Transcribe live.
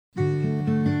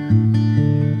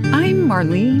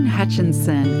Marlene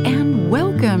Hutchinson, and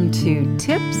welcome to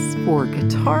Tips for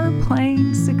Guitar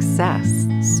Playing Success,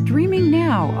 streaming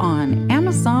now on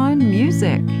Amazon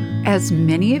Music. As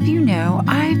many of you know,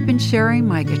 I've been sharing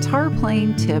my guitar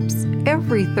playing tips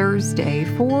every Thursday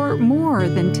for more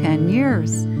than 10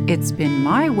 years. It's been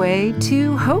my way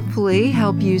to hopefully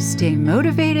help you stay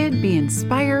motivated, be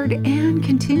inspired, and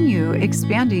continue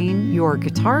expanding your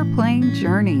guitar playing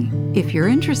journey. If you're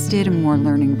interested in more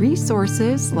learning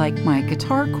resources like my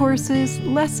guitar courses,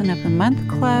 Lesson of the Month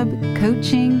Club,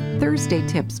 coaching, Thursday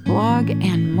Tips blog,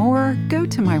 and more, go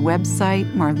to my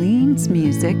website,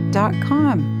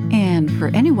 marlenesmusic.com. And for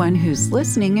anyone who's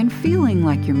listening and feeling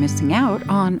like you're missing out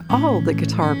on all the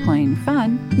guitar playing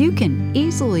fun, you can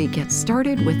easily get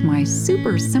started with my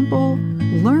super simple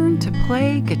Learn to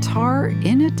Play Guitar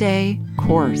in a Day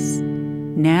course.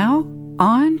 Now,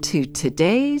 on to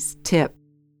today's tip.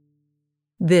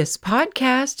 This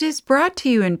podcast is brought to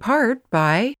you in part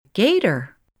by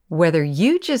Gator. Whether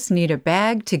you just need a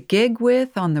bag to gig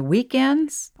with on the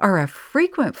weekends, are a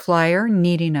frequent flyer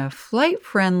needing a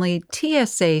flight-friendly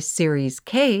TSA Series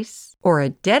case, or a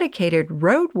dedicated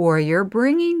road warrior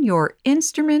bringing your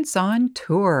instruments on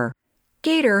tour,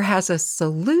 Gator has a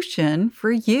solution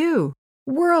for you.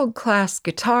 World-class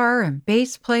guitar and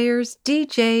bass players,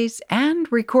 DJs,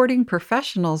 and recording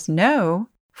professionals know,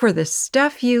 for the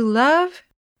stuff you love,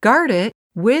 guard it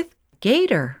with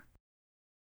Gator.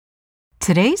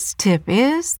 Today's tip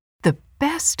is the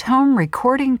best home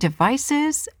recording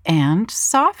devices and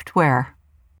software.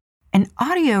 An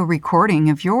audio recording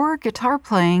of your guitar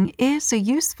playing is a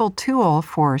useful tool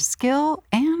for skill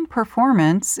and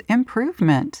performance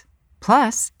improvement.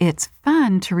 Plus, it's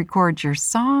fun to record your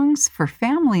songs for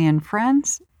family and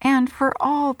friends and for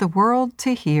all the world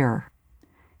to hear.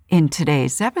 In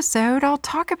today's episode, I'll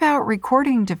talk about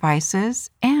recording devices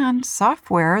and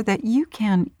software that you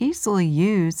can easily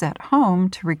use at home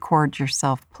to record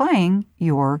yourself playing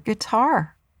your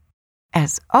guitar.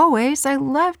 As always, I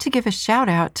love to give a shout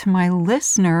out to my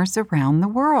listeners around the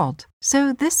world.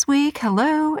 So this week,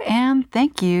 hello and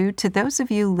thank you to those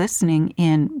of you listening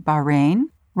in Bahrain,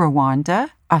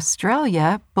 Rwanda,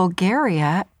 Australia,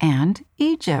 Bulgaria, and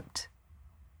Egypt.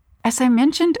 As I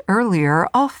mentioned earlier,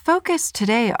 I'll focus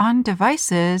today on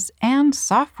devices and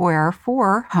software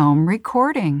for home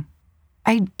recording.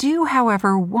 I do,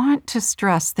 however, want to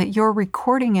stress that your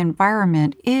recording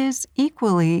environment is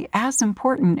equally as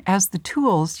important as the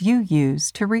tools you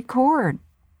use to record.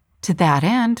 To that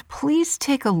end, please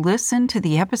take a listen to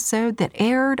the episode that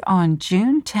aired on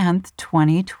June 10th,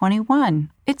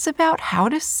 2021. It's about how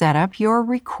to set up your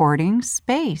recording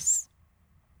space.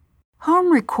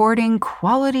 Home recording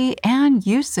quality and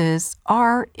uses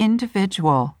are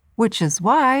individual, which is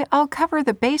why I'll cover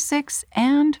the basics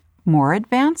and more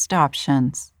advanced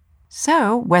options.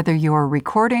 So, whether you're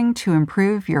recording to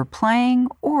improve your playing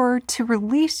or to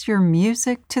release your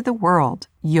music to the world,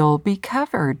 you'll be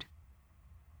covered.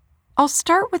 I'll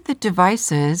start with the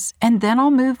devices and then I'll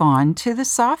move on to the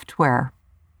software.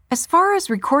 As far as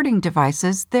recording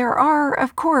devices, there are,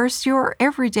 of course, your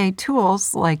everyday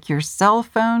tools like your cell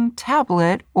phone,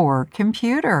 tablet, or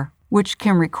computer, which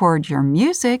can record your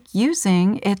music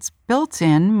using its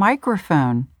built-in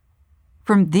microphone.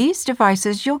 From these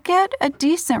devices, you'll get a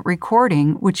decent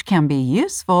recording, which can be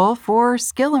useful for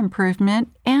skill improvement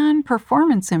and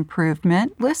performance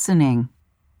improvement listening.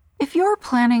 If you're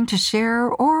planning to share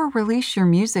or release your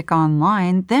music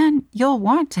online, then you'll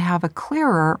want to have a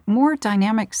clearer, more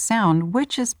dynamic sound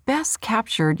which is best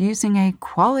captured using a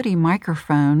quality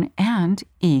microphone and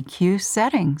EQ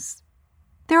settings.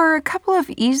 There are a couple of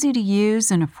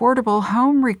easy-to-use and affordable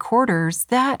home recorders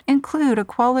that include a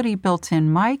quality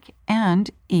built-in mic and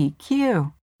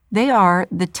EQ. They are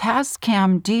the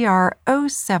Tascam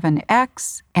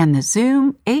DR07X and the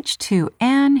Zoom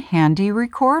H2N Handy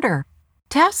Recorder.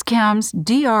 Tascam's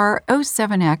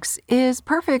DR07X is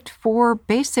perfect for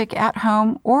basic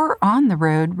at-home or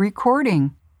on-the-road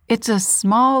recording. It's a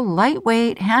small,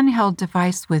 lightweight handheld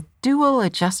device with dual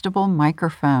adjustable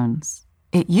microphones.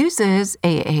 It uses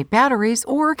AA batteries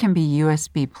or can be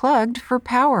USB plugged for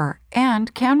power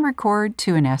and can record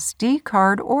to an SD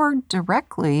card or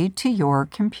directly to your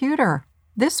computer.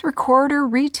 This recorder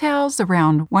retails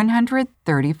around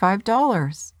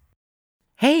 $135.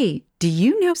 Hey, do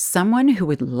you know someone who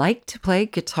would like to play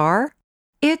guitar?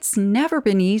 It's never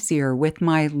been easier with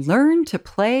my Learn to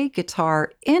Play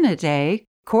Guitar in a Day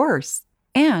course.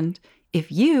 And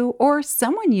if you or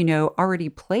someone you know already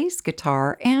plays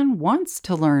guitar and wants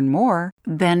to learn more,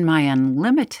 then my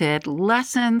unlimited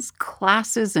lessons,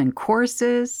 classes, and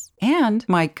courses, and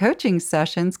my coaching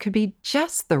sessions could be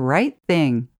just the right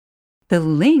thing. The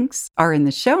links are in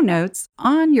the show notes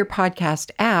on your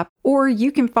podcast app, or you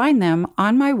can find them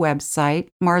on my website,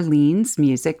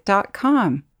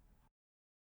 marlenesmusic.com.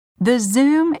 The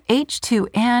Zoom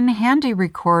H2N Handy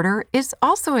Recorder is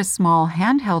also a small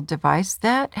handheld device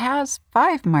that has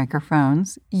 5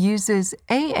 microphones, uses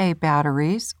AA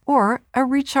batteries or a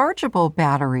rechargeable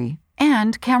battery,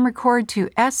 and can record to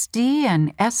SD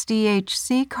and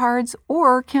SDHC cards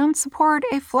or can support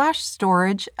a flash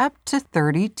storage up to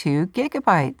 32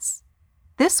 gigabytes.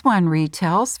 This one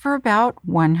retails for about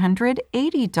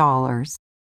 $180.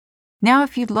 Now,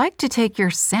 if you'd like to take your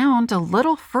sound a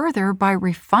little further by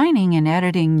refining and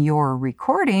editing your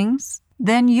recordings,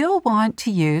 then you'll want to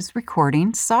use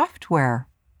recording software.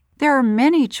 There are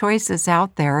many choices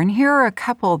out there, and here are a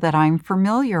couple that I'm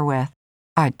familiar with: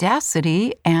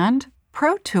 Audacity and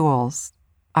Pro Tools.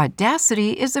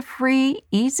 Audacity is a free,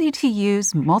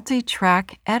 easy-to-use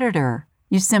multi-track editor.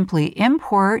 You simply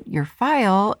import your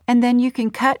file, and then you can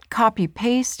cut, copy,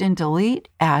 paste, and delete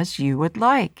as you would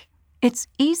like. It's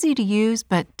easy to use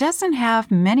but doesn't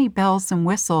have many bells and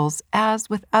whistles as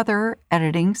with other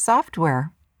editing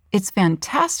software. It's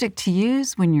fantastic to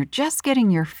use when you're just getting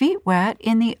your feet wet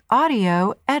in the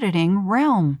audio editing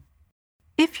realm.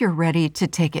 If you're ready to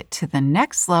take it to the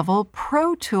next level,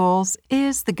 Pro Tools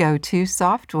is the go-to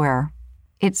software.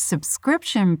 It's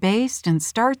subscription-based and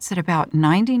starts at about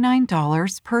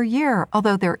 $99 per year,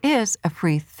 although there is a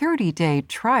free 30-day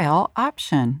trial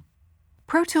option.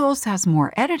 Pro Tools has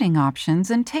more editing options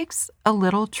and takes a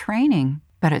little training,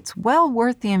 but it's well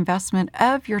worth the investment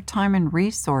of your time and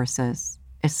resources,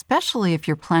 especially if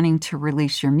you're planning to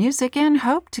release your music and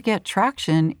hope to get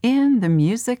traction in the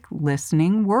music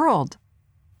listening world.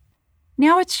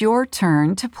 Now it's your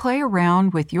turn to play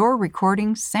around with your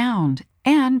recording sound,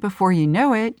 and before you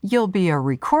know it, you'll be a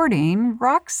recording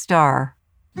rock star.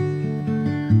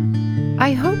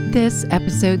 I hope this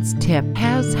episode's tip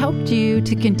has helped you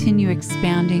to continue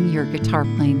expanding your guitar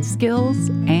playing skills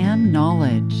and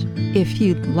knowledge. If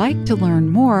you'd like to learn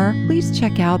more, please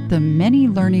check out the many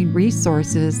learning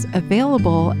resources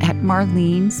available at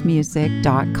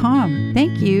marlenesmusic.com.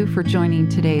 Thank you for joining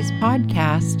today's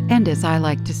podcast, and as I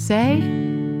like to say,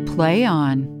 play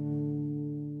on.